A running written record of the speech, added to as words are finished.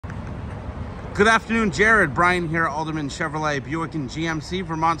Good afternoon, Jared. Brian here at Alderman Chevrolet Buick and GMC,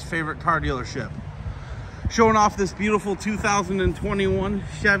 Vermont's favorite car dealership. Showing off this beautiful 2021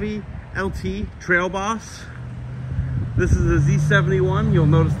 Chevy LT Trail Boss. This is a Z71. You'll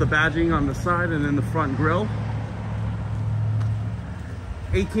notice the badging on the side and in the front grille.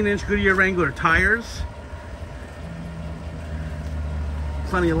 18-inch Goodyear Wrangler tires.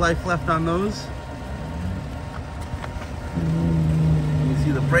 Plenty of life left on those. You can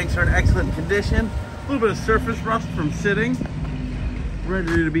see the brakes are in excellent condition. A little bit of surface rust from sitting. Ready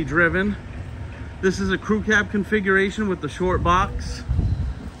to be driven. This is a crew cab configuration with the short box,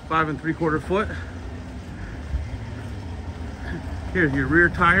 5 3/4 foot. Here's your rear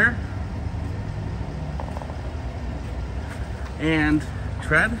tire and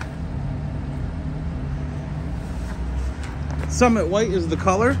tread. Summit White is the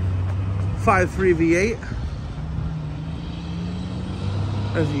color, 5.3 V8.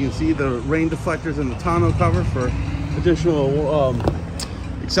 As you can see, the rain deflectors and the tonneau cover for additional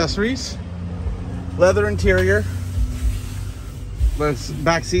accessories. Leather interior. This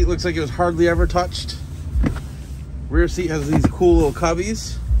back seat looks like it was hardly ever touched. Rear seat has these cool little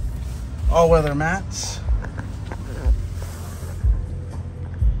cubbies. All-weather mats.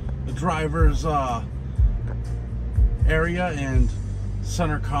 The driver's area and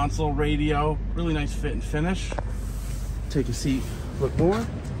center console radio. Really nice fit and finish. Take a seat, look more.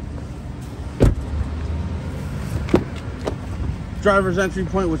 Driver's entry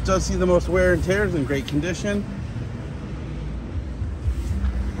point, which does see the most wear and tear, is in great condition.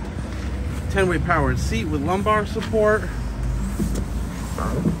 10-way powered seat with lumbar support.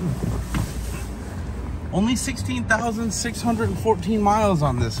 Only 16,614 miles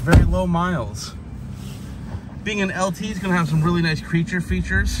on this, very low miles. Being an LT is going to have some really nice creature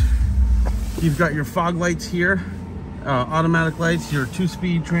features. You've got your fog lights here, automatic lights, your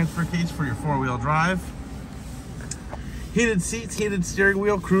 2-speed transfer case for your 4-wheel drive. Heated seats, heated steering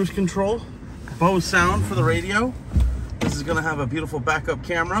wheel, cruise control, Bose sound for the radio. This is going to have a beautiful backup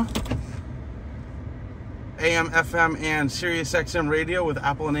camera. AM, FM, and Sirius XM radio with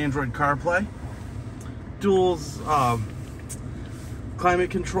Apple and Android CarPlay. Dual climate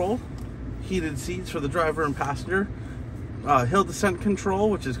control. Heated seats for the driver and passenger. Hill descent control,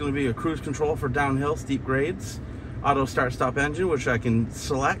 which is going to be a cruise control for downhill steep grades. Auto start stop engine, which I can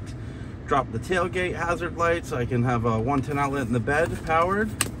select. Drop the tailgate, hazard lights. I can have a 110 outlet in the bed powered.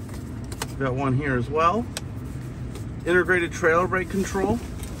 Got one here as well. Integrated trailer brake control.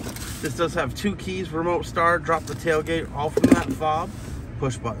 This does have 2 keys, remote start, drop the tailgate, all from that fob.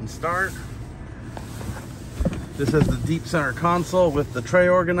 Push button start. This has the deep center console with the tray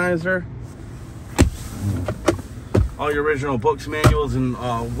organizer. All your original books, manuals, and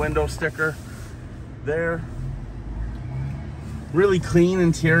window sticker there. Really clean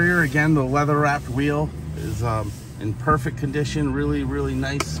interior. Again, the leather wrapped wheel is in perfect condition. Really, really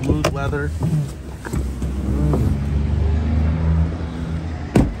nice, smooth leather.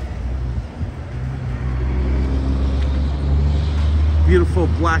 Beautiful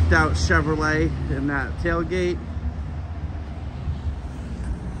blacked out Chevrolet in that tailgate.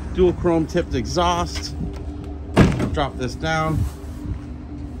 Dual chrome tipped exhaust. Drop this down.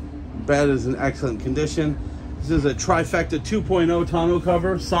 Bed is in excellent condition. This is a trifecta 2.0 tonneau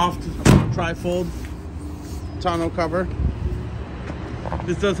cover, soft trifold tonneau cover.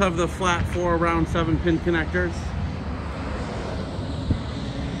 This does have the flat 4 round 7-pin connectors.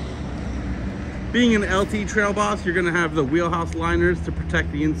 Being an LT Trail Boss, you're going to have the wheelhouse liners to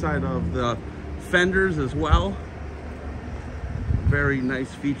protect the inside of the fenders as well. Very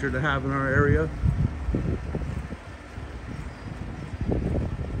nice feature to have in our area.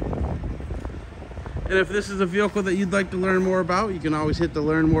 And if this is a vehicle that you'd like to learn more about, you can always hit the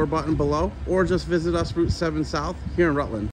Learn More button below, or just visit us Route 7 South here in Rutland.